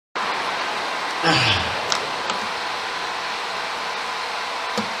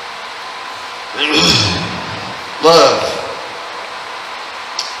Love.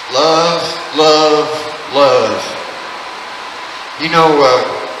 Love, love, love. You know,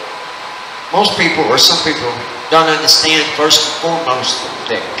 most people, or some people, don't understand first and foremost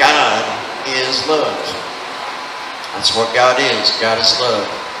that God is love. That's what God is. God is love.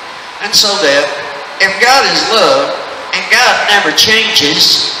 And so that if God is love and God never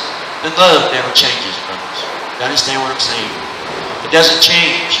changes, then love never changes, brothers. You understand what I'm saying? It doesn't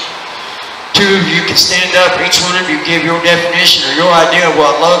change. Two of you can stand up, each one of you give your definition or your idea of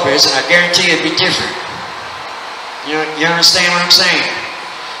what love is, and I guarantee it'd be different. You understand what I'm saying?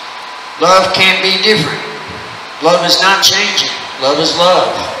 Love can be different. Love is not changing. Love is love.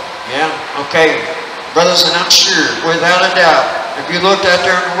 Yeah? Okay. Brothers, and I'm sure, without a doubt, if you looked out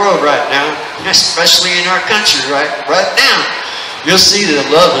there in the world right now, especially in our country right now, you'll see that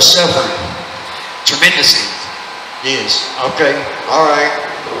love is suffering tremendously. Yes. Okay. All right.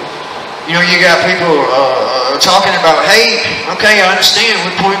 You know, you got people talking about, hey, okay, I understand.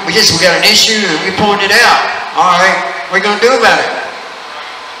 We got an issue and we point it out. All right, what are we going to do about it?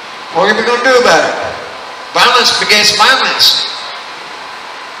 What are we going to do about it? Violence begets violence.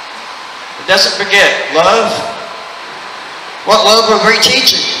 It doesn't beget love. What love are we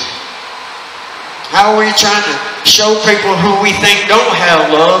teaching? How are we trying to show people who we think don't have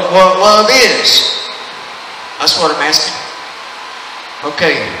love what love is? That's what I'm asking.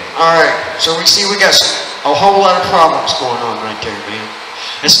 Okay, alright, so we see we got a whole lot of problems going on right there, man.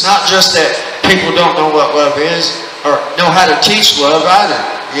 It's not just that people don't know what love is, or know how to teach love either.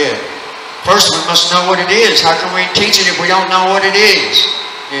 Yeah. First we must know what it is. How can we teach it if we don't know what it is?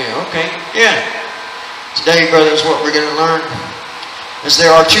 Yeah, okay, yeah. Today, brothers, what we're going to learn is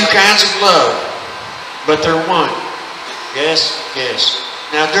there are two kinds of love, but they're one. Yes, yes.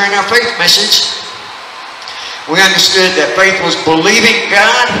 Now, during our faith message, we understood that faith was believing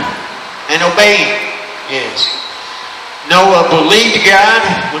God and obeying. Yes. Noah believed God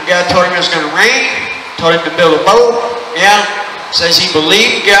when God told him it was going to rain, told him to build a boat. Yeah. Says he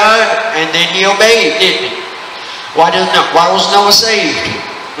believed God and then he obeyed, didn't he? Why was Noah saved?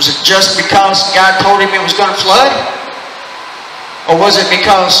 Was it just because God told him it was going to flood? Or was it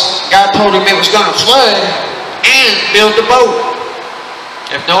because God told him it was going to flood and build the boat?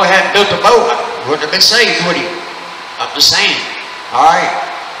 If Noah hadn't built the boat, he wouldn't have been saved, would he? I'm just saying. Alright.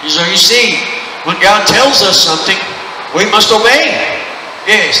 So you see, when God tells us something, we must obey.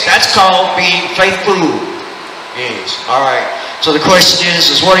 Yes, that's called being faithful. Yes. Alright. So the question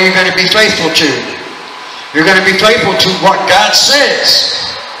is what are you going to be faithful to? You're going to be faithful to what God says.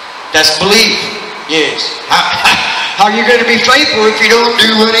 That's belief. Yes. How are you going to be faithful if you don't do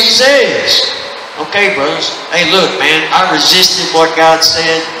what He says? Okay, brothers. Hey, look, man, I resisted what God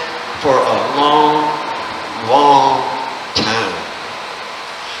said for a long time.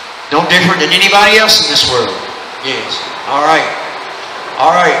 No different than anybody else in this world. Yes. Alright.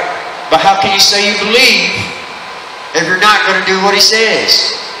 Alright. But how can you say you believe if you're not going to do what He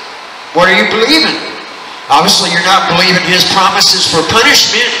says? What are you believing? Obviously, you're not believing His promises for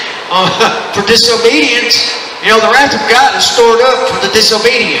punishment, for disobedience. You know, the wrath of God is stored up for the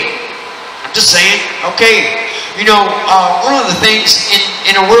disobedient. I'm just saying, okay. You know, one of the things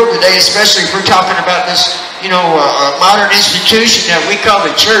in the world today, especially if we're talking about this, you know, modern institution that we call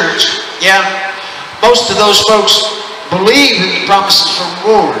the church, yeah, most of those folks believe in the promises from the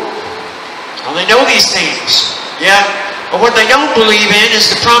Lord. Well, they know these things, yeah, but what they don't believe in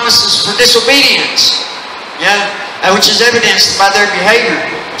is the promises for disobedience, yeah, which is evidenced by their behavior,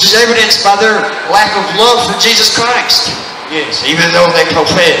 which is evidenced by their lack of love for Jesus Christ. Yes, even though they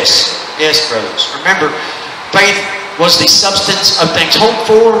profess. Yes, brothers. Remember, faith was the substance of things hoped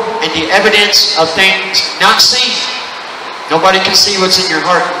for and the evidence of things not seen. Nobody can see what's in your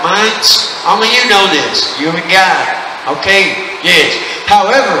heart and minds. Only you know this. You and God. Okay? Yes.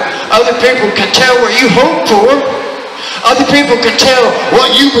 However, other people can tell what you hope for. Other people can tell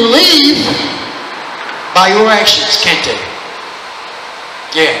what you believe by your actions, can't they?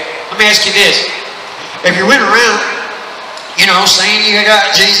 Yeah. Let me ask you this. If you went around, you know, saying you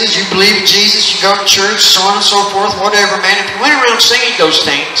got Jesus, you believe in Jesus, you go to church, so on and so forth, whatever, man. If you went around saying those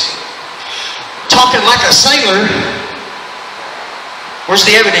things, talking like a sailor, where's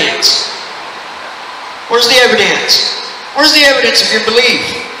the evidence? Where's the evidence? Where's the evidence of your belief?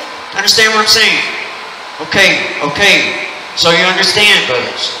 Understand what I'm saying? Okay, okay. So you understand,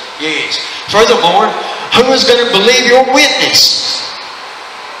 brothers? Yes. Furthermore, who is going to believe your witness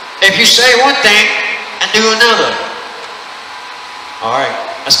if you say one thing and do another? Alright,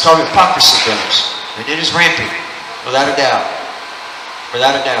 that's called hypocrisy, brothers. And it is rampant, without a doubt.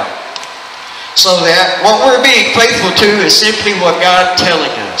 Without a doubt. So that what we're being faithful to is simply what God's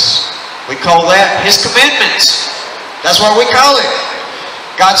telling us. We call that His commandments. That's what we call it.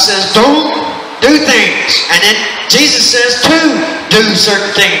 God says, don't do things. And then Jesus says to do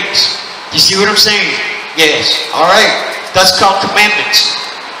certain things. You see what I'm saying? Yes. Alright. That's called commandments.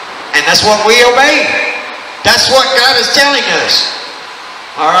 And that's what we obey. That's what God is telling us.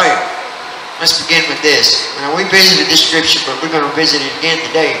 Alright. Let's begin with this. Now, we visited this scripture, but we're going to visit it again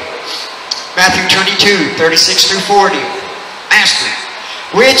today. Matthew 22, 36 through 40. Master,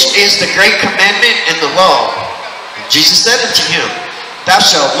 which is the great commandment in the law? And Jesus said unto him, Thou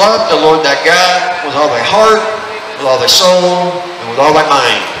shalt love the Lord thy God with all thy heart, with all thy soul, and with all thy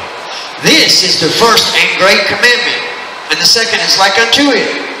mind. This is the first and great commandment. And the second is like unto it.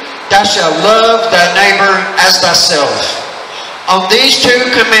 Thou shalt love thy neighbor as thyself. On these two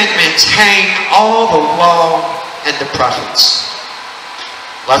commandments hang all the law and the prophets.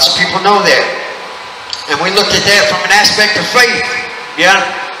 Lots of people know that. And we looked at that from an aspect of faith. Yeah?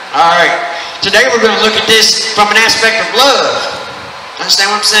 Alright. Today we're going to look at this from an aspect of love.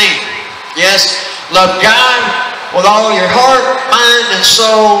 Understand what I'm saying? Yes? Love God with all your heart, mind, and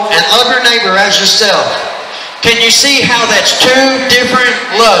soul, and love your neighbor as yourself. Can you see how that's two different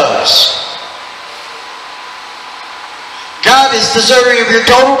loves? God is deserving of your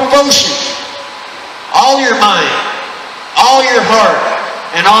total devotion. All your mind, all your heart,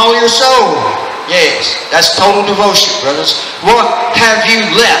 and all your soul. Yes, that's total devotion, brothers. What have you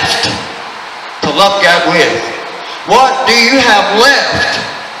left to love God with? What do you have left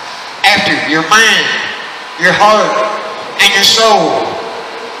after your mind, your heart, and your soul?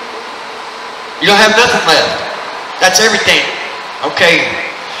 You don't have nothing left. That's everything. Okay.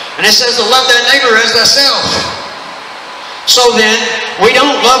 And it says to love thy neighbor as thyself. So then, we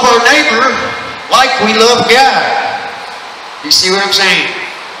don't love our neighbor like we love God. You see what I'm saying?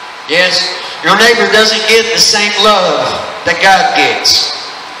 Yes? Your neighbor doesn't get the same love that God gets.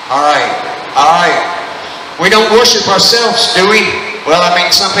 Alright. Alright. We don't worship ourselves, do we? Well, I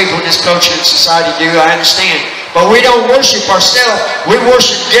mean, some people in this culture and society do, I understand. But we don't worship ourselves. We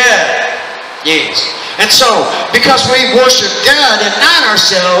worship God. Yes. And so, because we worship God and not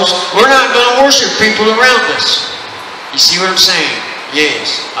ourselves, we're not going to worship people around us. You see what I'm saying?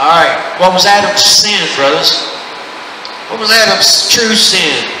 Yes. Alright. What was Adam's sin, brothers? What was Adam's true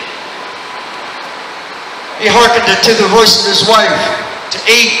sin? He hearkened to the voice of his wife to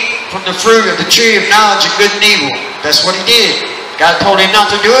eat from the fruit of the tree of knowledge of good and evil. That's what he did. God told him not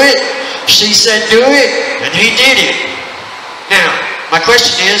to do it. She said do it. And he did it. Now, my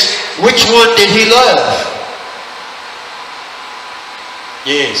question is, which one did he love?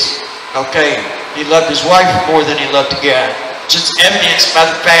 Yes. Okay. He loved his wife more than he loved God. Just evidenced by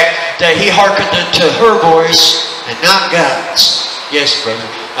the fact that he hearkened to her voice and not God's. Yes, brother.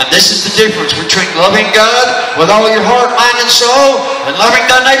 And this is the difference between loving God with all your heart, mind, and soul and loving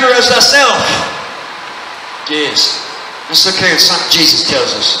thy neighbor as thyself. Yes. Let's look here at something Jesus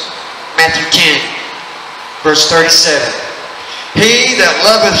tells us. Matthew 10, verse 37. He that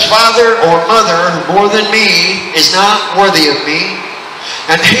loveth father or mother more than me is not worthy of me.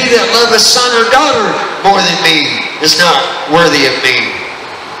 And he that loveth son or daughter more than me is not worthy of me.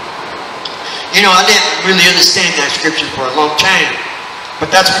 You know, I didn't really understand that scripture for a long time. But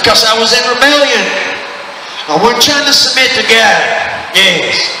that's because I was in rebellion. I wasn't trying to submit to God.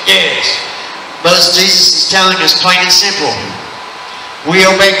 Yes, yes. But as Jesus is telling us plain and simple, we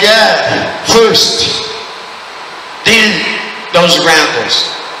obey God first, then those around us.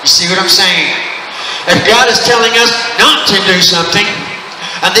 You see what I'm saying? If God is telling us not to do something,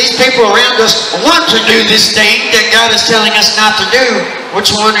 and these people around us want to do this thing that God is telling us not to do,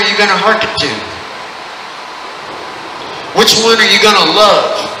 which one are you going to hearken to? Which one are you going to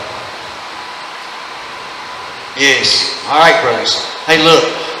love? Yes. Alright, brothers. Hey, look.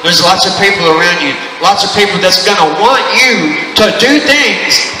 There's lots of people around you. Lots of people that's going to want you to do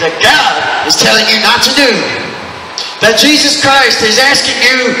things that God is telling you not to do. That Jesus Christ is asking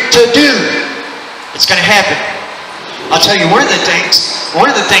you to do. It's going to happen. I'll tell you one of the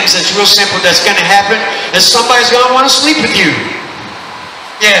things that's real simple that's going to happen is somebody's going to want to sleep with you.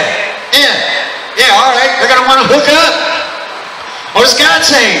 Yeah, alright. They're going to want to hook up. What does God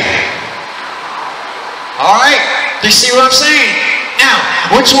say? Alright. Do you see what I'm saying? Now,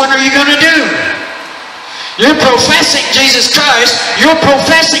 which one are you going to do? You're professing Jesus Christ. You're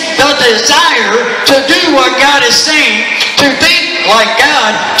professing the desire to do what God is saying, to think like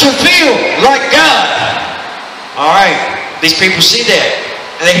God, to feel like God. Alright. These people see that.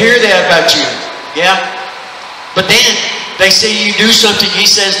 And they hear that about you. Yeah? But then, they see you do something He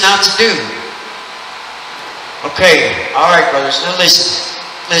says not to do. Okay, alright, brothers. Now listen.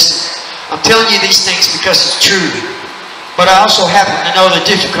 Listen. I'm telling you these things because it's true. But I also happen to know the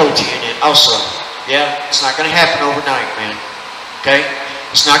difficulty in it also. Yeah, it's not going to happen overnight, man. Okay?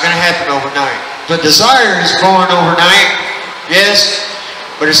 It's not going to happen overnight. The desire is born overnight. Yes.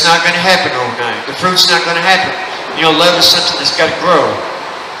 But it's not going to happen overnight. The fruit's not going to happen. You know, love is something that's got to grow.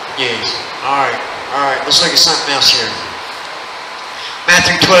 Yes. Alright. Alright. Let's look at something else here.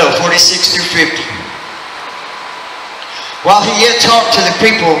 Matthew 12, 46 through 50. While he yet talked to the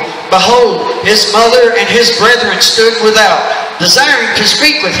people, behold, his mother and his brethren stood without, desiring to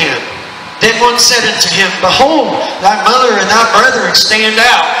speak with him. Then one said unto him, behold, thy mother and thy brethren stand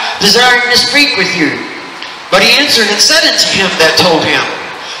out, desiring to speak with you. But he answered and said unto him that told him,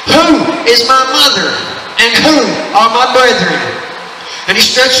 who is my mother, and who are my brethren? And he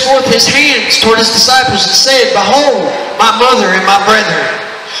stretched forth his hands toward his disciples and said, behold, my mother and my brethren.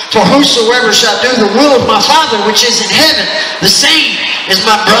 For whosoever shall do the will of my Father which is in heaven, the same is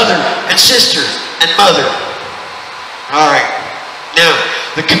my brother and sister and mother. Alright. Now,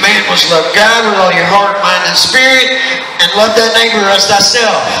 the command was love God with all your heart, mind, and spirit, and love thy neighbor as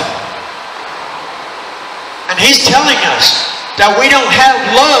thyself. And he's telling us that we don't have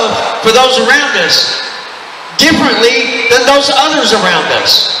love for those around us differently than those others around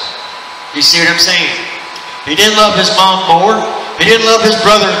us. You see what I'm saying? He didn't love his mom more. He didn't love his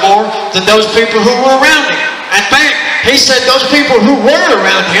brother more than those people who were around him. In fact, he said those people who were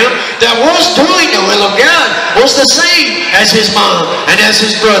around him that was doing the will of God was the same as his mom and as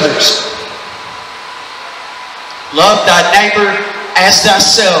his brothers. Love thy neighbor as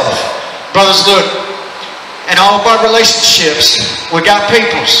thyself. Brothers, look, in all of our relationships, we got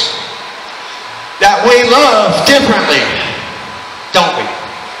peoples that we love differently, don't we?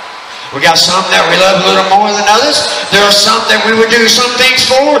 We got some that we love a little more than others. There are some that we would do some things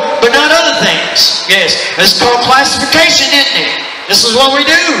for, but not other things. Yes, it's called classification, isn't it? This is what we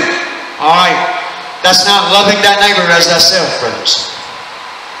do. All right, that's not loving thy neighbor as thyself, brothers.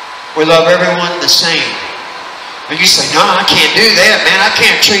 We love everyone the same. And you say, no, I can't do that, man. I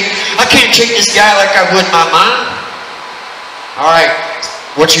can't treat this guy like I would my mom. All right.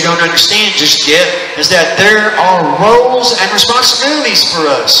 What you don't understand just yet is that there are roles and responsibilities for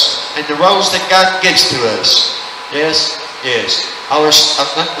us, and the roles that God gives to us. Yes, yes.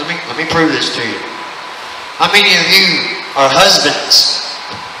 Let me prove this to you. How many of you are husbands?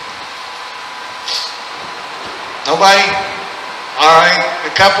 Nobody? All right.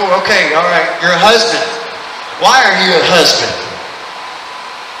 A couple. Okay. All right. You're a husband. Why are you a husband?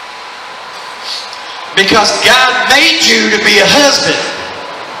 Because God made you to be a husband.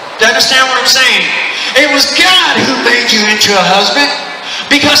 Do you understand what I'm saying? It was God who made you into a husband,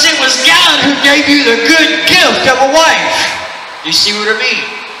 because it was God who gave you the good gift of a wife. You see what I mean?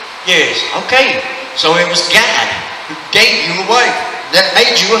 Yes. Okay. So it was God who gave you a wife that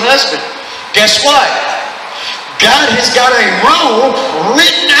made you a husband. Guess what? God has got a role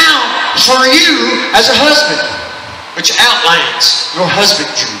written out for you as a husband, which outlines your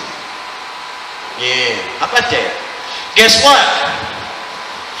husbandry. Yeah. How about that? Guess what?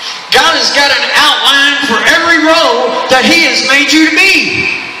 God has got an outline for every role that He has made you to be.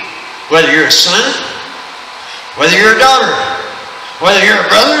 Whether you're a son, whether you're a daughter, whether you're a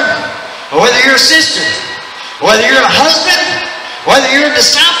brother, or whether you're a sister, whether you're a husband, whether you're a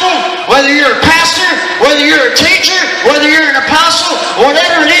disciple, whether you're a pastor, whether you're a teacher, whether you're an apostle,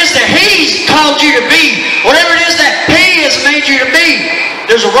 whatever it is that He's called you to be, whatever it is that He has made you to be,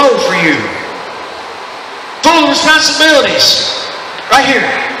 there's a role for you. Full of responsibilities. Right here.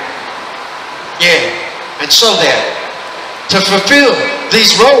 Yeah, and so that to fulfill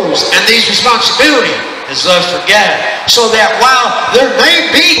these roles and these responsibilities is love for God. So that while there may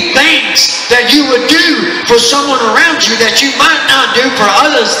be things that you would do for someone around you that you might not do for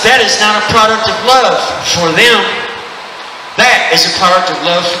others, that is not a product of love for them. That is a product of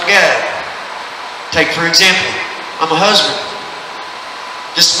love for God. Take, for example, I'm a husband.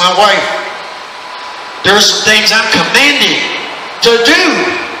 This is my wife. There are some things I'm commanded to do.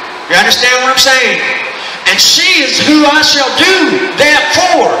 You understand what I'm saying? And she is who I shall do that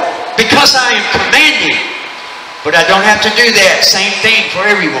for, because I am commanded. But I don't have to do that same thing for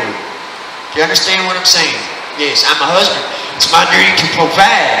everyone. Do you understand what I'm saying? Yes, I'm a husband. It's my duty to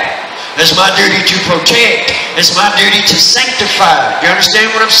provide. It's my duty to protect. It's my duty to sanctify. Do you understand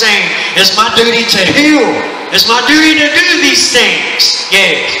what I'm saying? It's my duty to heal. It's my duty to do these things.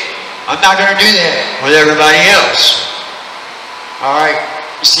 Yes. I'm not going to do that with everybody else. All right.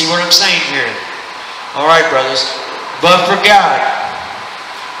 You see what I'm saying here? All right, brothers. Love for God.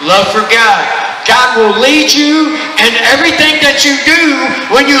 Love for God. God will lead you in everything that you do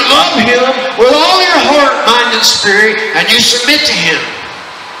when you love Him with all your heart, mind, and spirit, and you submit to Him.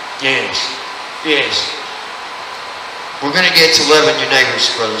 Yes. Yes. We're going to get to loving your neighbors,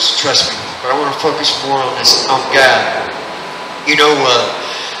 brothers. Trust me. But I want to focus more on this, on God. You know,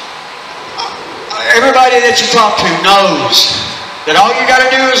 everybody that you talk to knows that all you got to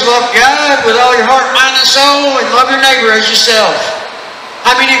do is love God with all your heart, mind, and soul, and love your neighbor as yourself.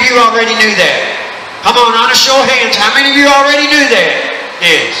 How many of you already knew that? Come on a show of hands. How many of you already knew that?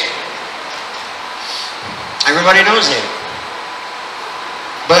 Yes. Everybody knows that.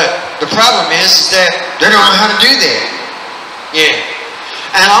 But the problem is that they don't know how to do that. Yeah.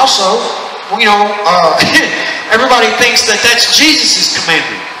 And also, you know, everybody thinks that that's Jesus'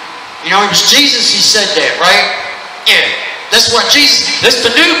 commandment. You know, it was Jesus who said that, right? Yeah. That's what Jesus, that's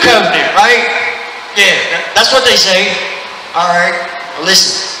the new covenant, right? Yeah. That's what they say. All right.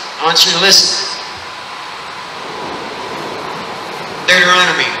 Listen. I want you to listen.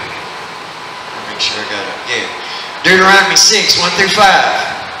 Deuteronomy. I'll make sure I got it. Yeah. Deuteronomy 6, 1 through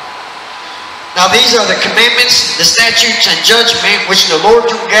 5. Now these are the commandments, the statutes, and judgment which the Lord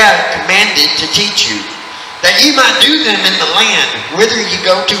your God commanded to teach you, that ye might do them in the land whither ye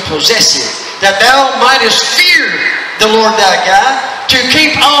go to possess it, that thou mightest fear the Lord thy God, to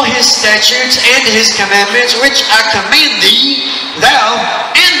keep all his statutes and his commandments, which I command thee, thou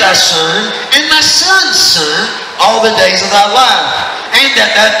and thy son, and thy son's son, all the days of thy life, and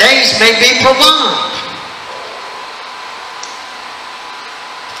that thy days may be prolonged.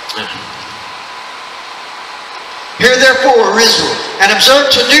 Hear therefore, Israel, and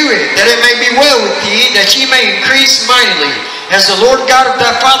observe to do it, that it may be well with thee, that ye may increase mightily, as the Lord God of thy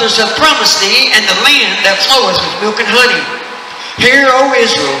fathers hath promised thee, and the land that floweth with milk and honey. Hear, O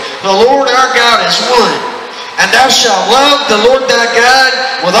Israel, the Lord our God is one, and thou shalt love the Lord thy God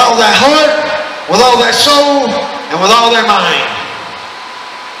with all thy heart, with all thy soul, and with all thy mind.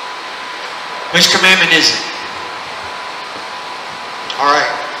 Which commandment is it? Alright,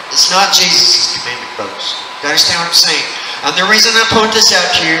 it's not Jesus' commandment, folks. You understand what I'm saying? And the reason I point this out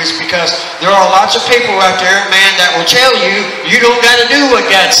to you is because there are lots of people out there, man, that will tell you, you don't got to do what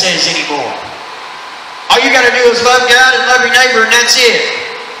God says anymore. All you got to do is love God and love your neighbor, and that's it.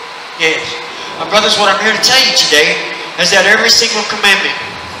 Yes. My brothers, what I'm here to tell you today is that every single commandment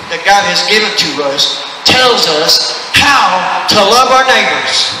that God has given to us tells us how to love our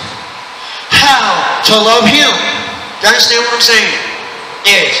neighbors, how to love Him. Do you understand what I'm saying?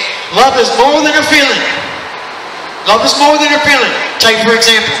 Yes. Love is more than a feeling. Love is more than a feeling. Take, for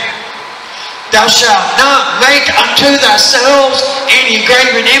example, thou shalt not make unto thyself any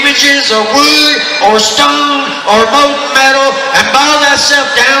graven images of wood or stone or molten metal, and bow thyself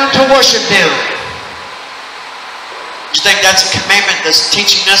down to worship them. You think that's a commandment that's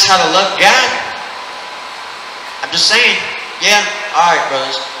teaching us how to love God? I'm just saying. Yeah, alright,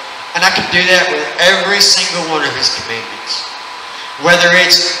 brothers. And I can do that with every single one of His commandments. Whether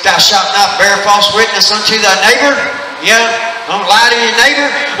it's, thou shalt not bear false witness unto thy neighbor. Yeah, don't lie to your neighbor.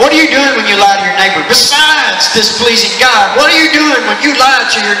 What are you doing when you lie to your neighbor? Besides displeasing God, what are you doing when you lie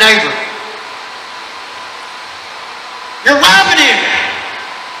to your neighbor? You're robbing him.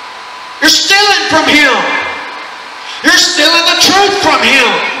 You're stealing from him. You're stealing the truth from him.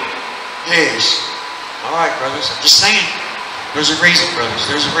 Yes. Alright, brothers, I'm just saying. There's a reason, brothers.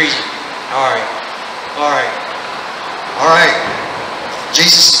 There's a reason. Alright. Alright. Alright.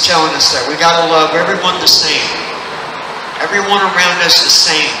 Jesus is telling us that we got to love everyone the same. Everyone around us the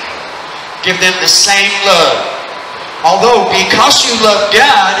same. Give them the same love. Although, because you love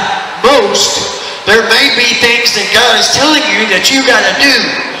God most, there may be things that God is telling you that you got to do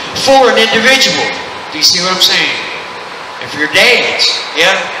for an individual. Do you see what I'm saying? If you're dads,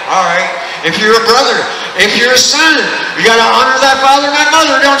 yeah, alright. If you're a brother, if you're a son, you got to honor thy father and thy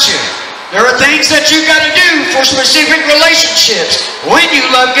mother, don't you? There are things that you've got to do for specific relationships when you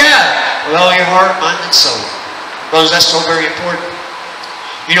love God with all your heart, mind, and soul. Brothers, that's so very important.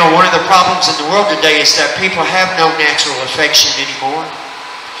 You know, one of the problems in the world today is that people have no natural affection anymore.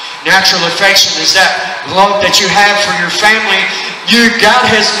 Natural affection is that love that you have for your family. God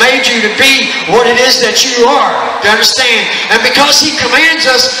has made you to be what it is that you are. Do you understand? And because He commands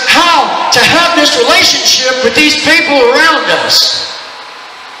us how to have this relationship with these people around us,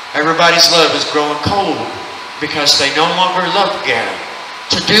 everybody's love is growing cold because they no longer love God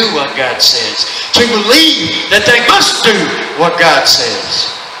to do what God says, to believe that they must do what God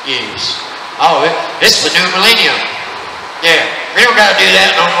says. Yes. Oh, it's the new millennium. Yeah, we don't got to do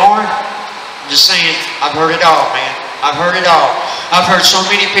that no more. I'm just saying, I've heard it all, man. I've heard it all. I've heard so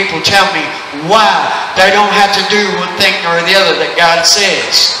many people tell me why they don't have to do one thing or the other that God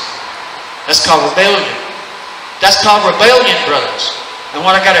says. That's called rebellion. That's called rebellion, brothers. And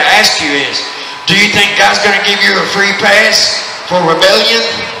what I got to ask you is, do you think God's going to give you a free pass for rebellion?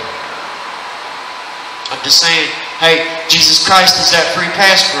 just saying, hey, Jesus Christ is that free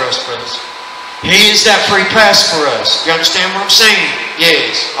pass for us, brothers. He is that free pass for us. You understand what I'm saying?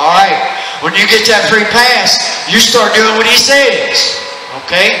 Yes. All right. When you get that free pass, you start doing what He says.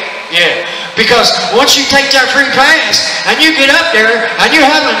 Okay? Yeah. Because once you take that free pass and you get up there and you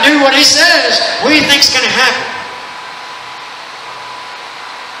haven't do what He says, what do you think's going to happen?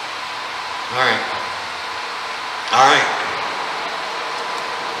 All right. All right.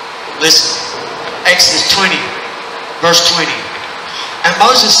 Listen. Exodus 20, verse 20. And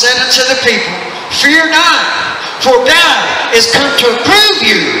Moses said unto the people, fear not, for God is come to approve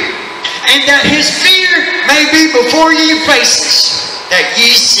you, and that His fear may be before your faces, that ye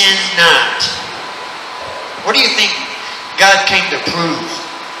sin not. What do you think God came to prove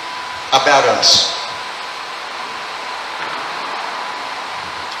about us?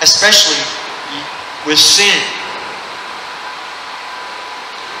 Especially with sin.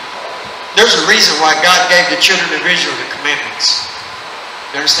 There's a reason why God gave the children of Israel the commandments.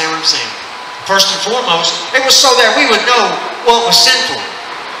 You understand what I'm saying? First and foremost, it was so that we would know what was sinful.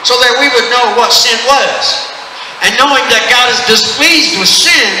 So that we would know what sin was. And knowing that God is displeased with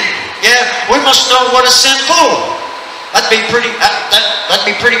sin, yeah, we must know what is sinful. That'd be pretty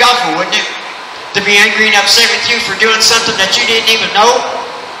awful, wouldn't it? To be angry and upset with you for doing something that you didn't even know?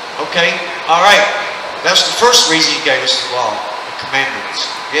 Okay, alright. That's the first reason He gave us the law, the commandments.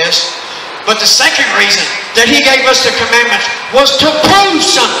 Yes? But the second reason that He gave us the commandments was to prove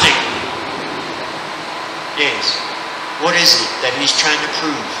something. Yes. What is it that He's trying to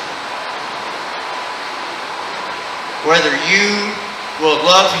prove? Whether you will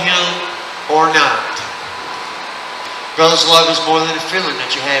love Him or not. Brothers, love is more than a feeling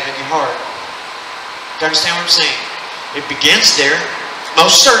that you have in your heart. Do you understand what I'm saying? It begins there.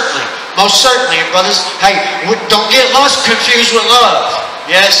 Most certainly. Most certainly. And brothers, hey, don't get lost confused with love.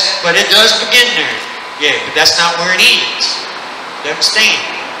 Yes, but it does begin there. Yeah, but that's not where it ends. You understand?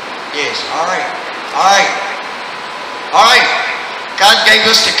 Yes, alright. Alright. Alright. God gave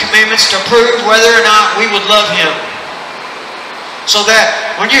us the commandments to prove whether or not we would love Him. So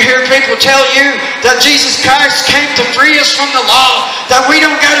that when you hear people tell you that Jesus Christ came to free us from the law, that we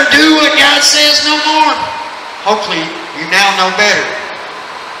don't got to do what God says no more, hopefully you now know better.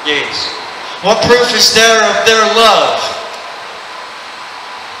 Yes. What proof is there of their love?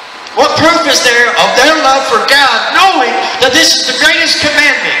 What proof is there of their love for God, knowing that this is the greatest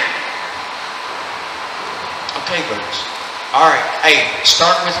commandment? Okay, brothers. Alright, hey,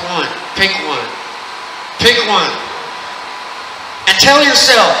 start with one. Pick one. Pick one. And tell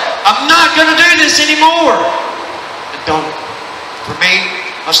yourself, I'm not going to do this anymore. And don't. For me,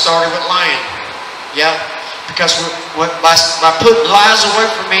 I started with lying. Yeah? Because by putting lies away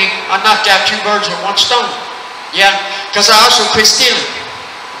from me, I knocked out 2 birds with 1 stone. Yeah? Because I also quit stealing.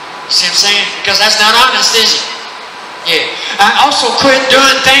 You see what I'm saying? Because that's not honest, is it? Yeah. I also quit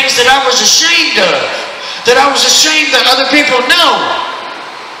doing things that I was ashamed of. That I was ashamed that other people know.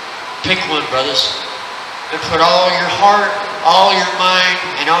 Pick one, brothers. And put all your heart, all your mind,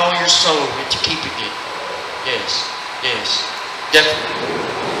 and all your soul into keeping it. Yes. Yes. Definitely.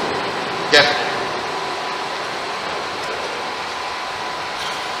 Definitely.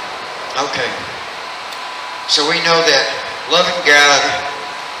 Okay. So we know that loving God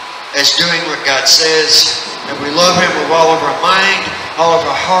is doing what God says, and we love Him with all of our mind, all of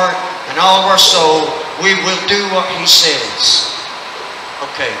our heart, and all of our soul. We will do what He says.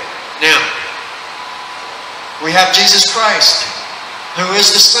 Okay. Now, we have Jesus Christ, who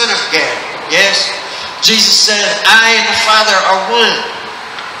is the Son of God. Yes? Jesus said, I and the Father are one.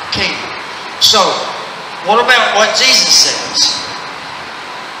 Okay. So, what about what Jesus says?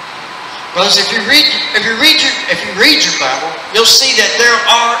 Because if you read your Bible, you'll see that there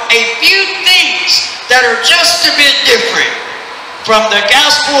are a few things that are just a bit different from the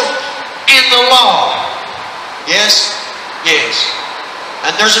gospel and the law. Yes? Yes.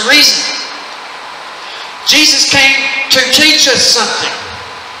 And there's a reason. Jesus came to teach us something.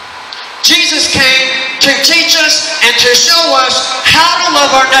 Jesus came to teach us and to show us how to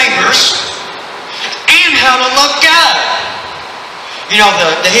love our neighbors and how to love God. You know,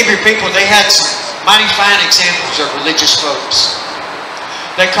 the Hebrew people, they had some mighty fine examples of religious folks.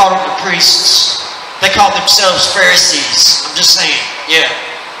 They called them the priests. They called themselves Pharisees. I'm just saying. Yeah.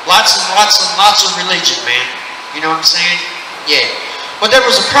 Lots of religion, man. You know what I'm saying? Yeah. But there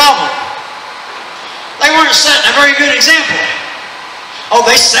was a problem. They weren't setting a very good example. Oh,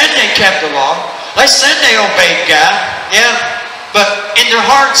 they said they kept the law. They said they obeyed God. Yeah. But in their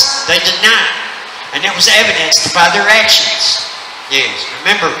hearts, they did not. And it was evidenced by their actions. Yes.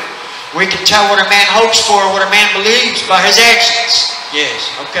 Remember, we can tell what a man hopes for, what a man believes by his actions.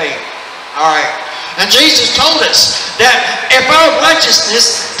 Yes. Okay. All right. And Jesus told us that if our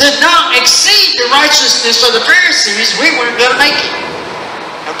righteousness did not exceed the righteousness of the Pharisees, we weren't going to make it.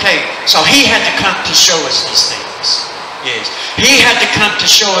 Okay, so He had to come to show us these things. Yes, He had to come to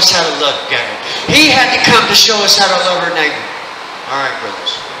show us how to love God. He had to come to show us how to love our neighbor. All right,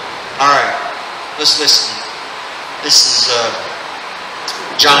 brothers. All right, let's listen. This is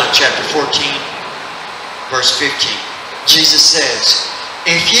John chapter 14, verse 15. Jesus says,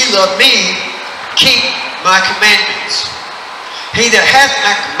 "If ye love me, keep my commandments. He that hath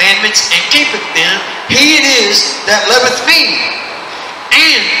my commandments and keepeth them, he it is that loveth me.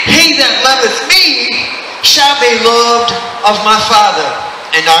 And he that loveth me shall be loved of my Father,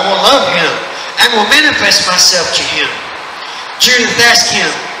 and I will love him, and will manifest myself to him." Judas asked him,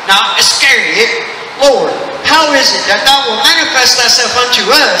 not Iscariot, "Lord, how is it that thou wilt manifest thyself unto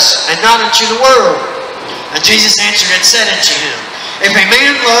us, and not unto the world?" And Jesus answered and said unto him, "If a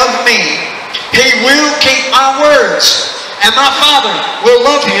man love me, he will keep my words, and my Father will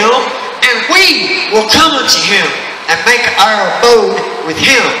love him, and we will come unto him, and make our abode with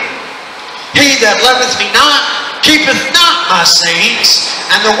him. He that loveth me not, keepeth not my sayings,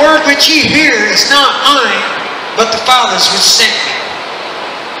 and the word which ye hear is not mine, but the Father's which sent me."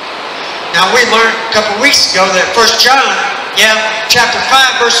 Now we learned a couple of weeks ago that 1 John, chapter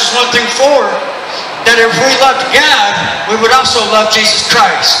 5, verses 1 through 4, that if we loved God, we would also love Jesus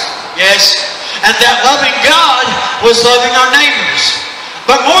Christ. Yes? And that loving God was loving our neighbors.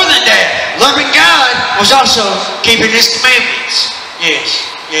 But more than that, loving God was also keeping His commandments. Yes,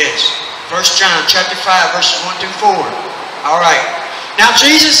 yes. 1 John chapter 5, verses 1 through 4. All right. Now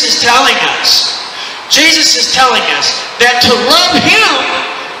Jesus is telling us that to love Him,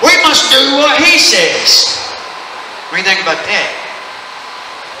 we must do what He says. What do you think about that?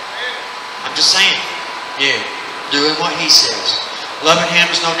 I'm just saying. Yeah, doing what He says. Loving Him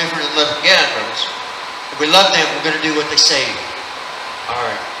is no different than loving God, brothers. If we love them, we're going to do what they say.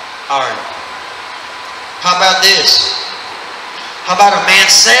 Alright. How about this? How about a man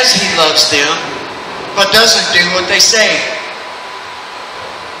says he loves them, but doesn't do what they say?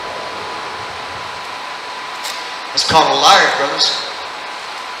 It's called a liar, brothers.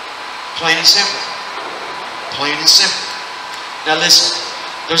 Plain and simple. Plain and simple. Now listen,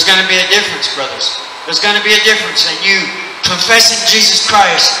 there's going to be a difference, brothers. There's going to be a difference in you confessing Jesus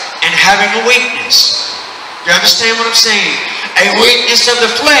Christ and having a weakness. You understand what I'm saying? A weakness of the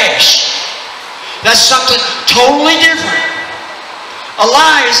flesh. That's something totally different. A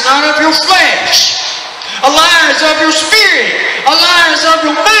lie is not of your flesh. A lie is of your spirit. A lie is of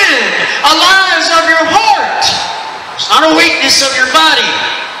your mind. A lie is of your heart. It's not a weakness of your body.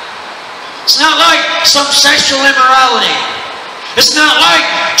 It's not like some sexual immorality. It's not like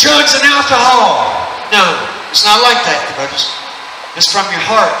drugs and alcohol. No, it's not like that, brothers. It's from your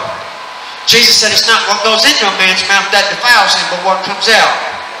heart. Jesus said it's not what goes into a man's mouth that defiles him, but what comes out.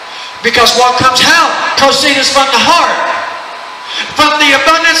 Because what comes out proceeds from the heart. From the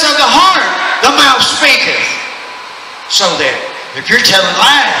abundance of the heart, the mouth speaketh. So then, if you're telling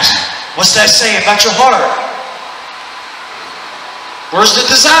lies, what's that say about your heart? Where's the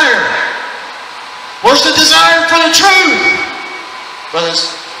desire? Where's the desire for the truth?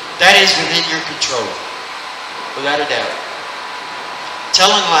 Brothers, that is within your control. Without a doubt.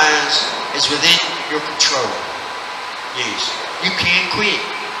 Telling lies is within your control. Yes. You can quit.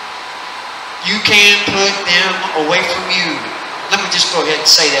 You can put them away from you. Let me just go ahead and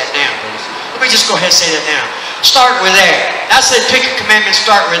say that now, brothers. Let me just go ahead and say that now. Start with that. I said pick a commandment,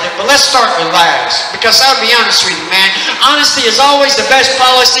 start with it, but let's start with lies. Because I'll be honest with you, man. Honesty is always the best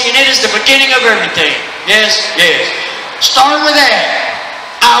policy, and it is the beginning of everything. Yes, yes. Start with that.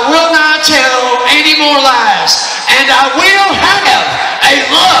 I will not tell any more lies, and I will have a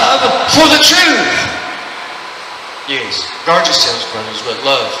love for the truth. Yes, guard yourselves, brothers, with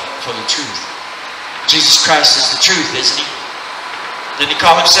love for the truth. Jesus Christ is the truth, isn't He? Didn't He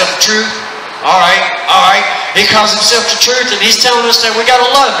call Himself the truth? All right. He calls Himself the truth, and He's telling us that we got to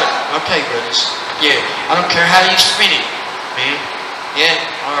love Him. Okay, brothers. Yeah, I don't care how you spin it, man. Yeah,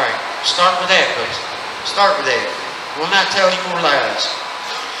 all right. Start with that, brothers. Start with that. We'll not tell any more lies.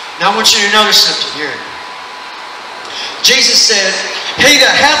 Now I want you to notice something here. Jesus said, "He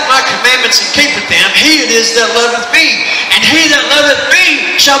that hath my commandments and keepeth them, he it is that loveth me. And he that loveth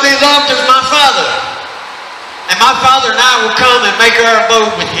me shall be loved of my Father. And my Father and I will come and make our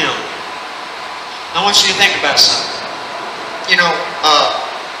abode with him." Now I want you to think about something. You know,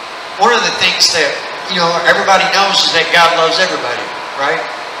 one of the things that, everybody knows is that God loves everybody, right?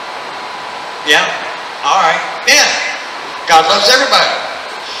 Yeah? All right. Yeah. God loves everybody.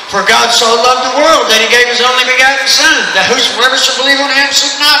 For God so loved the world that He gave His only begotten Son, that whosoever shall believe on Him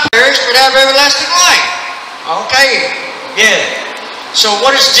should not perish, perish, but have everlasting life. Okay. Yeah. So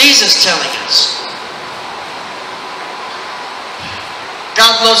what is Jesus telling us?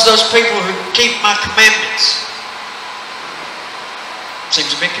 God loves those people who keep my commandments.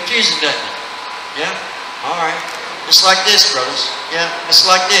 Seems a bit confusing, doesn't it? Yeah? Alright. It's like this, brothers. Yeah? It's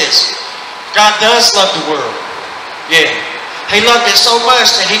like this. God does love the world. Yeah. He loved it so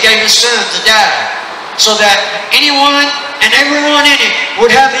much that He gave His Son to die, so that anyone and everyone in it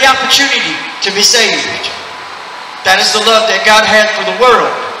would have the opportunity to be saved. That is the love that God had for the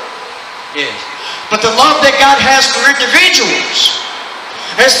world. Yes. But the love that God has for individuals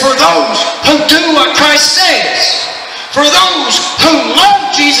is for those who do what Christ says. For those who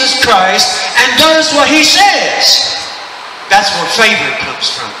love Jesus Christ and does what He says. That's where favor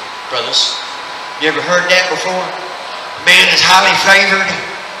comes from, brothers. You ever heard that before? Man is highly favored.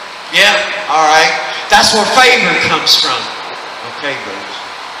 Yeah? Alright. That's where favor comes from. Okay, brothers.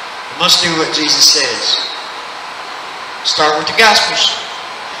 We must do what Jesus says. Start with the Gospels.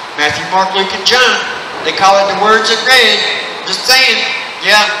 Matthew, Mark, Luke, and John. They call it the words in red. Just saying.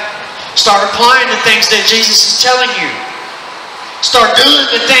 Yeah. Start applying the things that Jesus is telling you. Start doing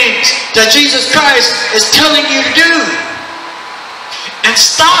the things that Jesus Christ is telling you to do. And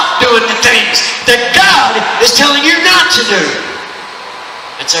stop doing the things that God is telling you not to do.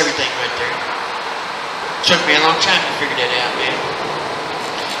 That's everything right there. Took me a long time to figure that out, man.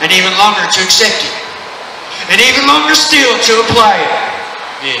 And even longer to accept it. And even longer still to apply it.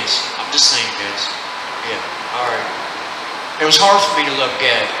 Yes, I'm just saying, guys. Yeah, alright. It was hard for me to love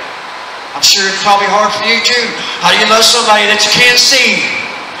God. I'm sure it's probably hard for you too. How do you love somebody that you can't see?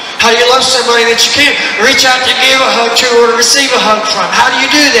 How do you love somebody that you can't reach out to give a hug to or to receive a hug from? How do you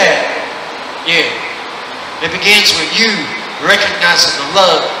do that? Yeah. It begins with you recognizing the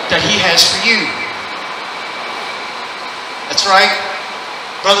love that He has for you. That's right.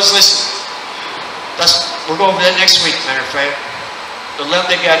 Brothers, listen. We'll go over that next week, matter of fact. The love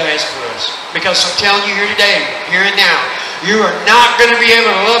that God has for us. Because I'm telling you here today, here and now, you are not going to be able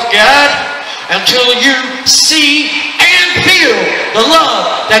to love God until you see and feel the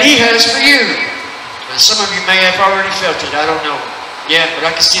love that He has for you. Now, some of you may have already felt it. I don't know. Yeah, but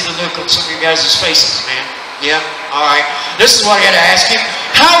I can see the look on some of you guys' faces, man. Yeah, alright. This is what I got to ask you.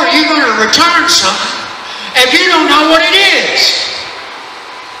 How are you going to return something if you don't know what it is?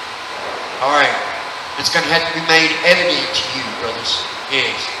 Alright. It's going to have to be made evident to you, brothers.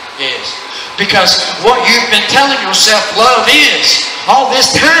 Yes, yes. Because what you've been telling yourself love is all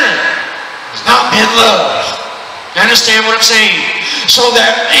this time has not been love. You understand what I'm saying? So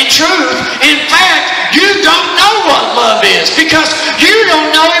that in truth, in fact, you don't know what love is. Because you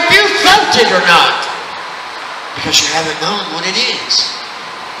don't know if you felt it or not. Because you haven't known what it is.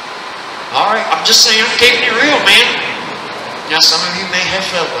 Alright, I'm just saying, I'm keeping it real, man. Now some of you may have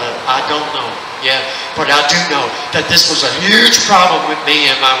felt love. I don't know. Yeah, but I do know that this was a huge problem with me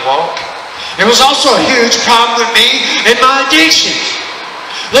in my walk. It was also a huge problem with me in my addiction.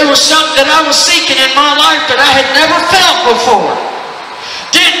 There was something that I was seeking in my life that I had never felt before.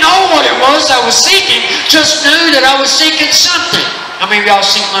 Didn't know what it was I was seeking, just knew that I was seeking something. How many of y'all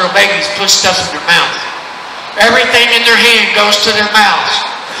seen little babies put stuff in their mouth? Everything in their hand goes to their mouths.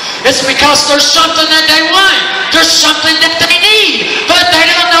 It's because there's something that they want. There's something that they need, but they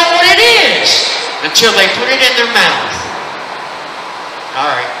don't know what it is until they put it in their mouth.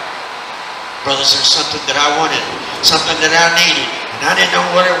 Alright. Brothers, there's something that I wanted, something that I needed, and I didn't know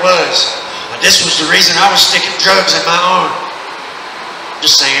what it was. And this was the reason I was sticking drugs in my arm.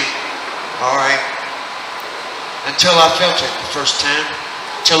 Just saying. Alright. Until I felt it the first time,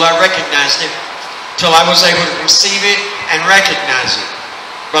 until I recognized it, until I was able to receive it and recognize it.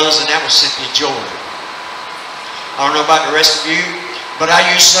 Brothers, and that was simply joy. I don't know about the rest of you, but I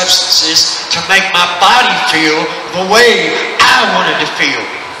use substances to make my body feel the way I wanted to feel.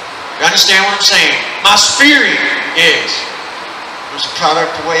 You understand what I'm saying? My spirit, yes. It was a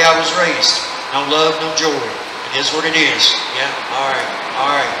product of the way I was raised. No love, no joy. It is what it is. Yeah? Alright.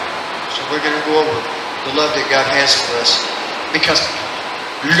 Alright. So we're going to go over the love that God has for us. Because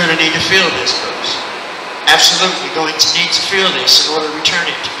you're going to need to feel this, folks. Absolutely going to need to feel this in order to return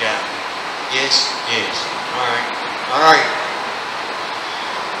it to God. Yes? Yes. Alright. Alright.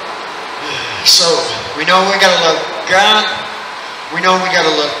 So, we know we got to love God. We know we got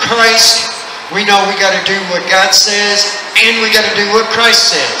to love Christ. We know we got to do what God says. And we got to do what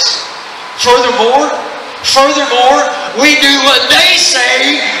Christ says. Furthermore, we do what they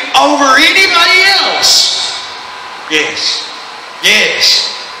say over anybody else. Yes.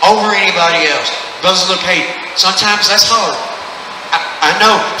 Yes. Over anybody else. Brothers, look, hey, sometimes that's hard. I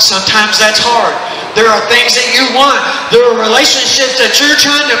know sometimes that's hard. There are things that you want. There are relationships that you're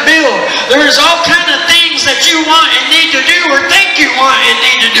trying to build. There's all kinds of things that you want and need to do or think you want and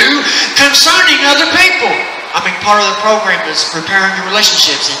need to do concerning other people. I mean, part of the program is preparing your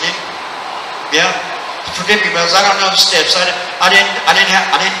relationships, isn't it? Yeah. Forgive me, brothers. I don't know the steps. I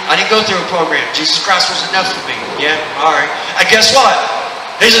didn't go through a program. Jesus Christ was enough for me. Yeah. All right. And guess what?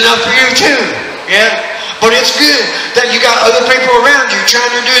 He's enough for you too. Yeah. But it's good that you got other people around you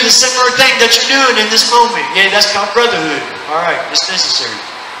trying to do the similar thing that you're doing in this moment. Yeah, that's called brotherhood. All right. It's necessary.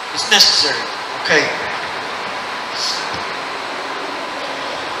 It's necessary. Okay.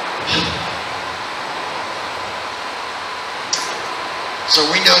 So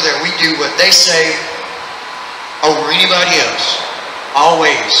we know that we do what they say over anybody else.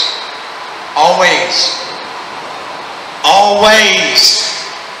 Always. Always. Always.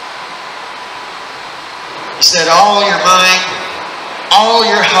 He said all your mind, all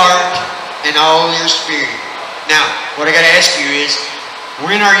your heart, and all your spirit. Now, what I got to ask you is,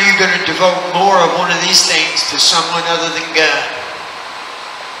 when are you going to devote more of one of these things to someone other than God?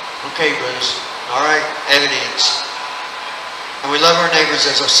 Okay, brothers. All right. Evidence. And we love our neighbors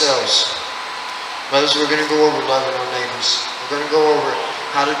as ourselves. Brothers, we're going to go over loving our neighbors. We're going to go over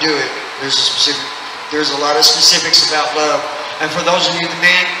how to do it. There's a lot of specifics about love. And for those of you, the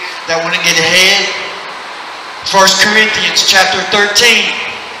men that want to get ahead, 1 Corinthians chapter 13.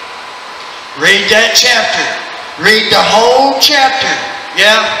 Read that chapter. Read the whole chapter.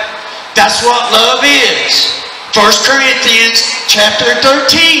 Yeah? That's what love is. 1 Corinthians chapter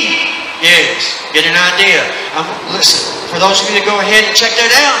 13. Yes. Get an idea. Listen, for those of you that go ahead and check that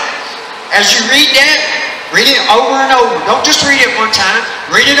out, as you read that, read it over and over. Don't just read it one time.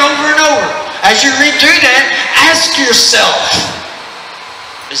 Read it over and over. As you read through that, ask yourself,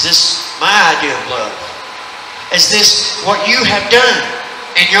 is this my idea of love? Is this what you have done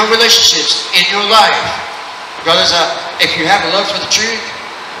in your relationships, in your life? Brothers, if you have a love for the truth,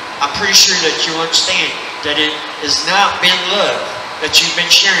 I'm pretty sure that you'll understand that it has not been love that you've been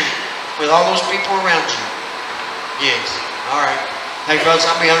sharing with all those people around you. Yes. All right. Hey, brothers,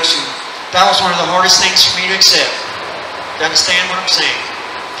 I'll be honest with you. That was one of the hardest things for me to accept. To understand what I'm saying.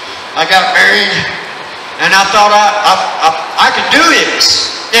 I got married, and I thought I could do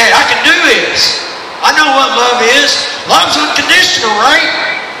this. Yeah, I can do this. I know what love is. Love's unconditional, right?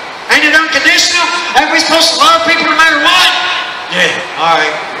 Ain't it unconditional? Ain't we supposed to love people no matter what? Yeah. All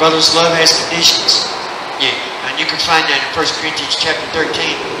right. Brothers, love has conditions. Yeah. And you can find that in 1 Corinthians chapter 13.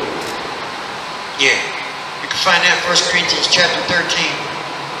 Yeah. You can find that in 1 Corinthians chapter 13.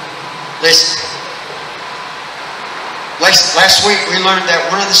 Listen. Last week we learned that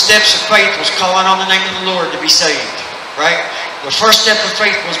one of the steps of faith was calling on the name of the Lord to be saved. Right? The first step of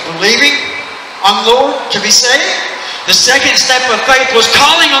faith was believing on the Lord to be saved. The second step of faith was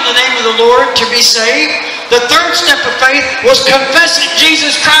calling on the name of the Lord to be saved. The third step of faith was confessing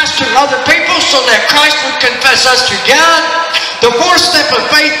Jesus Christ to other people so that Christ would confess us to God. The fourth step of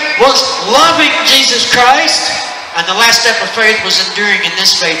faith was loving Jesus Christ. And the last step of faith was enduring in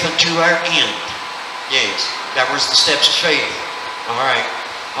this faith unto our end. Yes, that was the steps of faith. All right.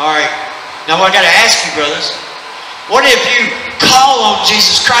 All right. Now I got to ask you, brothers, what if you call on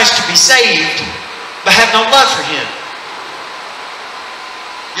Jesus Christ to be saved, but have no love for Him?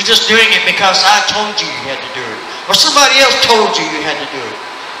 You're just doing it because I told you you had to do it. Or somebody else told you you had to do it.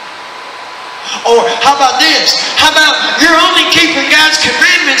 Or how about this? How about you're only keeping God's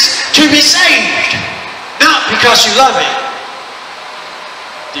commandments to be saved, not because you love Him?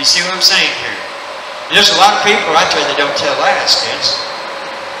 Do you see what I'm saying here? There's a lot of people out there that don't tell lies, kids.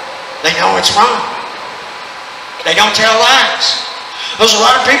 They know it's wrong. They don't tell lies. There's a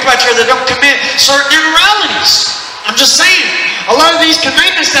lot of people out there that don't commit certain immoralities. I'm just saying, a lot of these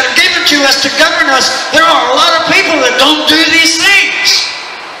commandments that are given to us to govern us, there are a lot of people that don't do these things.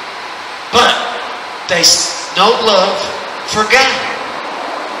 But they know love for God.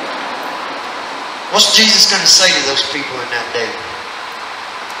 What's Jesus going to say to those people in that day?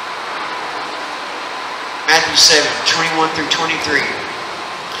 Matthew 7, 21 through 23.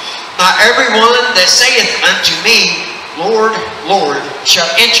 Not everyone that saith unto me, Lord, Lord, shall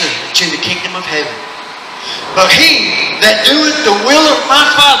enter into the kingdom of heaven, but he that doeth the will of my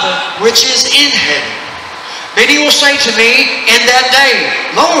Father which is in heaven. Many will say to me in that day,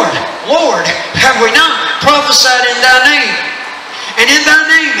 Lord, Lord, have we not prophesied in thy name? And in thy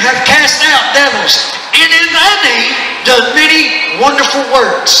name have cast out devils, and in thy name done many wonderful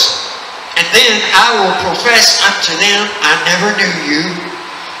works. And then I will profess unto them, I never knew you.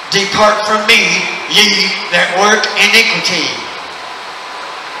 Depart from me, ye that work iniquity.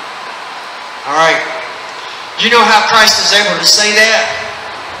 All right. You know how Christ is able to say that?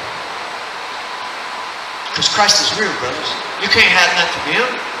 Because Christ is real, brothers. You can't hide nothing from Him.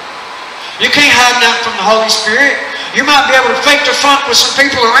 You can't hide nothing from the Holy Spirit. You might be able to fake the funk with some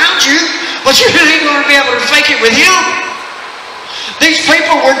people around you, but you ain't going to be able to fake it with Him. These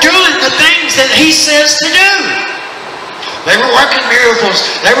people were doing the things that He says to do. They were working miracles.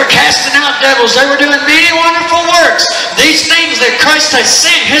 They were casting out devils. They were doing many wonderful works. These things that Christ has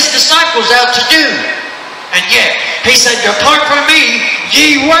sent His disciples out to do. And yet, He said, depart from me,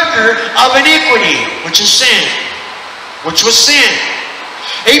 ye worker of iniquity, which is sin. Which was sin.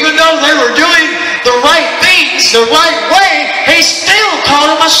 Even though they were doing the right things the right way, He still called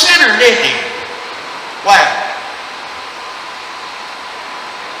them a sinner, didn't He? Why?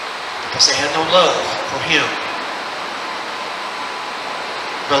 Because they had no love for Him.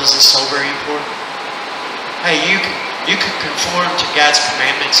 Brothers, it's so very important. Hey, you can conform to God's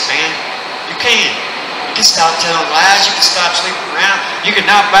commandments, man. You can. You can stop telling lies. You can stop sleeping around. You can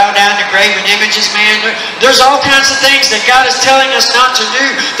not bow down to graven images, man. There's all kinds of things that God is telling us not to do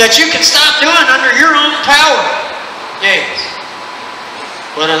that you can stop doing under your own power. Yes.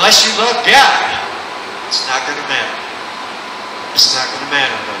 But unless you love God, it's not going to matter. It's not going to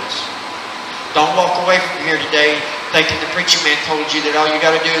matter, brothers. Don't walk away from here today thinking the preacher man told you that all you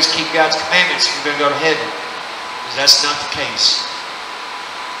got to do is keep God's commandments and you're going to go to heaven. Because that's not the case.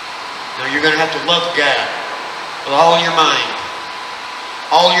 No, you're going to have to love God with all your mind,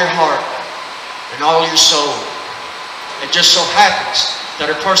 all your heart, and all your soul. It just so happens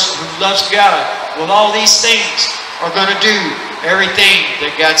that a person who loves God with all these things are going to do everything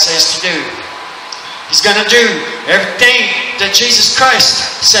that God says to do. He's going to do everything that Jesus Christ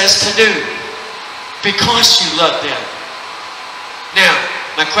says to do because you love them. Now,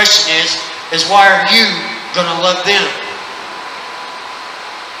 my question is why are you going to love them?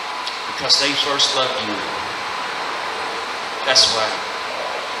 Because they first loved you. That's why.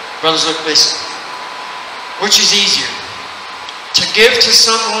 Brothers, look, listen. Which is easier? To give to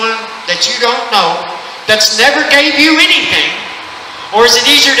someone that you don't know, that's never gave you anything, or is it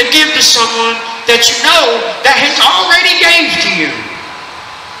easier to give to someone that you know that has already gave to you?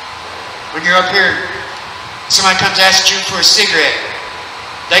 When you're up here, somebody comes and asks you for a cigarette.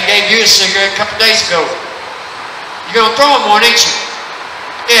 They gave you a cigarette a couple days ago. You're going to throw them one, ain't you?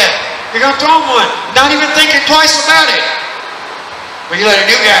 Yeah, you're going to throw them one, not even thinking twice about it. But you let a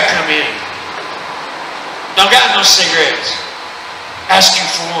new guy come in. Don't got no cigarettes. Ask you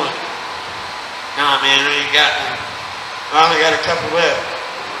for one. Nah, man, I ain't got none. I only got a couple left.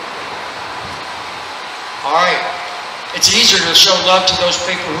 Alright. It's easier to show love to those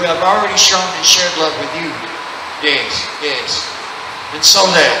people who have already shown and shared love with you. Yes, yes. And so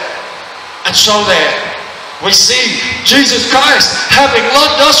that we see Jesus Christ having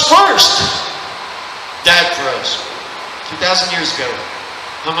loved us first. Died for us. 2,000 years ago.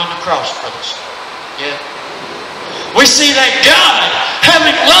 Hung on the cross, brothers. Yeah. We see that God,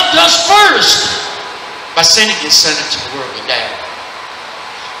 having loved us first, by sending His Son into the world to die.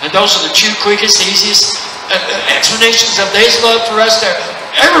 And those are the two quickest, easiest explanations of His love for us that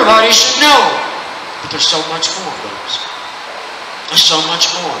everybody should know. But there's so much more, brothers. There's so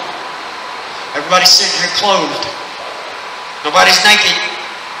much more. Everybody's sitting here clothed. Nobody's naked.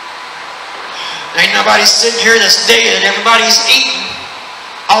 Ain't nobody sitting here that's dead. Everybody's eating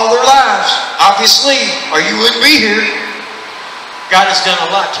all their lives, obviously, or you wouldn't be here. God has done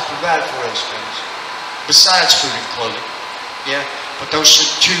a lot to provide for us, friends, besides food and clothing. Yeah, but those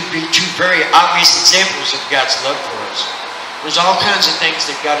should be two very obvious examples of God's love for us. There's all kinds of things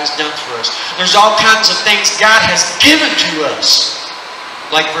that God has done for us. There's all kinds of things God has given to us.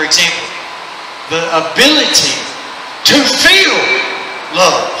 Like, for example, the ability to feel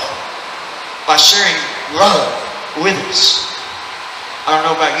love by sharing love with us. I don't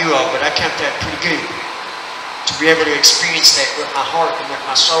know about you all, but I count that pretty good. To be able to experience that with my heart and with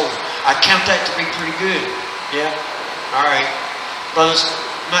my soul. I count that to be pretty good. Yeah? Alright. Brothers,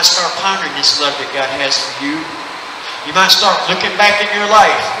 you might start pondering this love that God has for you. You might start looking back in your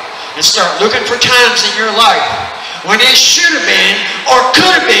life and start looking for times in your life when it should have been or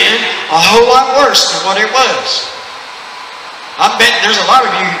could have been a whole lot worse than what it was. I'm betting there's a lot of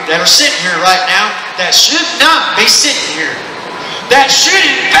you that are sitting here right now that should not be sitting here. That should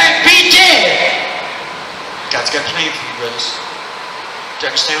in fact be dead. God's got a plan for you, brothers. Do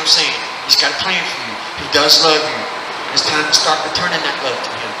you understand what I'm saying? He's got a plan for you. He does love you. It's time to start returning that love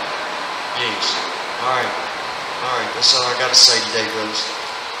to Him. Yes. Alright. Alright, that's all I got to say today, brothers.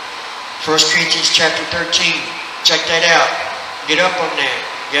 1 Corinthians chapter 13. Check that out. Get up on that.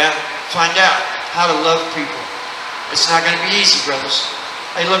 Yeah? Find out how to love people. It's not going to be easy, brothers.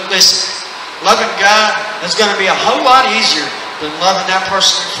 Hey, look, listen. Loving God is going to be a whole lot easier than loving that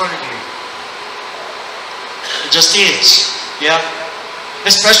person in front of you. It just is. Yeah.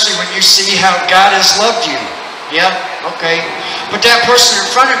 Especially when you see how God has loved you. Yeah. Okay. But that person in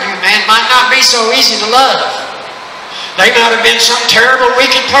front of you, man, might not be so easy to love. They might have been some terrible,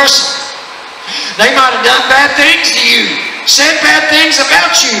 wicked person. They might have done bad things to you, said bad things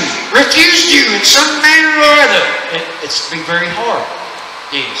about you, refused you in some manner or other. It's be very hard.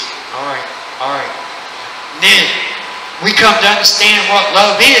 Yes. All right. All right. And then we come to understand what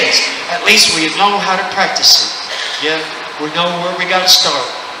love is. At least we know how to practice it. Yeah. We know where we got to start.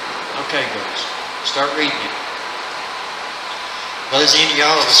 Okay, guys. Start reading it. Well, is any of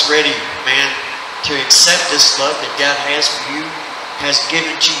y'all that's ready, man, to accept this love that God has for you, has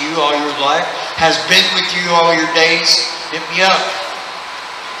given to you all your life, has been with you all your days? Hit me up.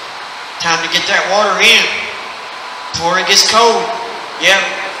 Time to get that water in before it gets cold. Yeah.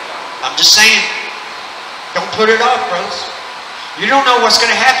 I'm just saying. Don't put it off, brothers. You don't know what's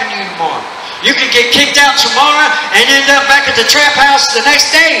going to happen to you tomorrow. You can get kicked out tomorrow and end up back at the trap house the next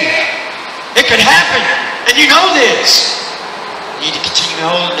day. It could happen. And you know this. You need to continue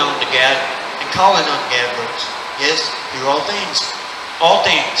holding on to God and calling on God, brothers. Yes, through all things. All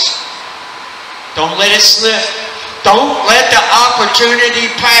things. Don't let it slip. Don't let the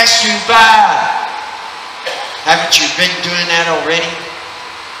opportunity pass you by. Haven't you been doing that already?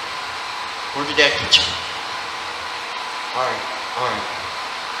 Where did that put you? Alright, alright.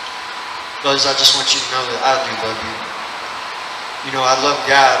 Brothers, I just want you to know that I do love you. You know, I love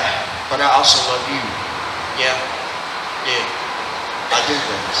God, but I also love you. Yeah. Yeah. I do,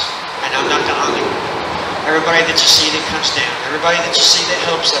 brothers. And I'm not the only one. Everybody that you see that comes down, everybody that you see that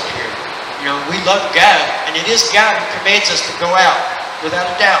helps up here, you know, we love God, and it is God who commands us to go out, without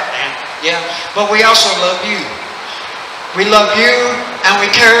a doubt, man. Yeah. But we also love you. We love you, and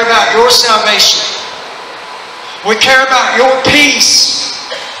we care about your salvation. We care about your peace.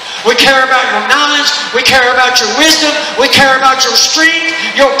 We care about your knowledge. We care about your wisdom. We care about your strength,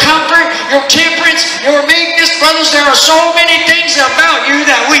 your comfort, your temperance, your meekness. Brothers, there are so many things about you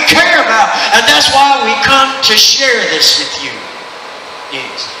that we care about. And that's why we come to share this with you.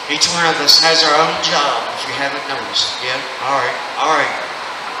 Yes. Each one of us has our own job, if you haven't noticed. Yeah? Alright. Alright.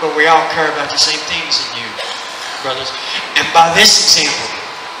 But we all care about the same things in you, brothers. And by this example,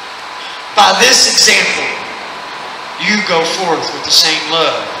 you go forth with the same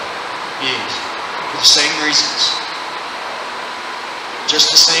love. Yes. For the same reasons. Just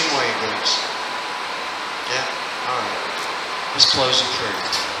the same way, brothers. Yeah? Alright. Let's close in prayer.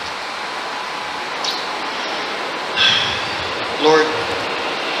 Lord,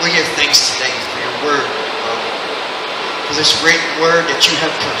 we give thanks today for your word, Lord. For this written word that you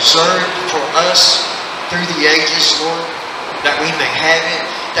have preserved for us through the ages, Lord. That we may have it,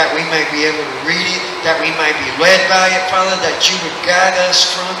 that we may be able to read it, that we may be led by it, Father, that you would guide us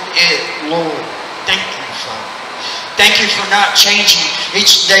from it, Lord. Thank you, Father. Thank you for not changing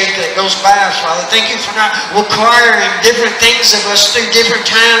each day that goes by, Father. Thank you for not requiring different things of us through different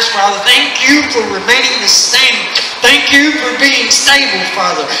times, Father. Thank you for remaining the same. Thank you for being stable,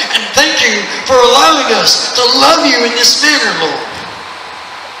 Father. And thank you for allowing us to love you in this manner, Lord.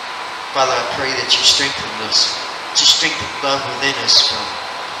 Father, I pray that you strengthen us. To strengthen love within us, Father.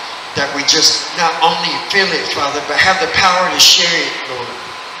 That we just not only feel it, Father, but have the power to share it, Lord.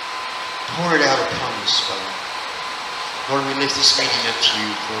 Pour it out upon us, Father. Lord, we lift this meeting up to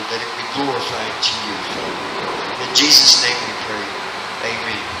you, Lord, that it be glorified to you, Father. In Jesus' name we pray.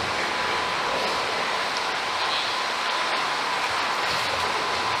 Amen.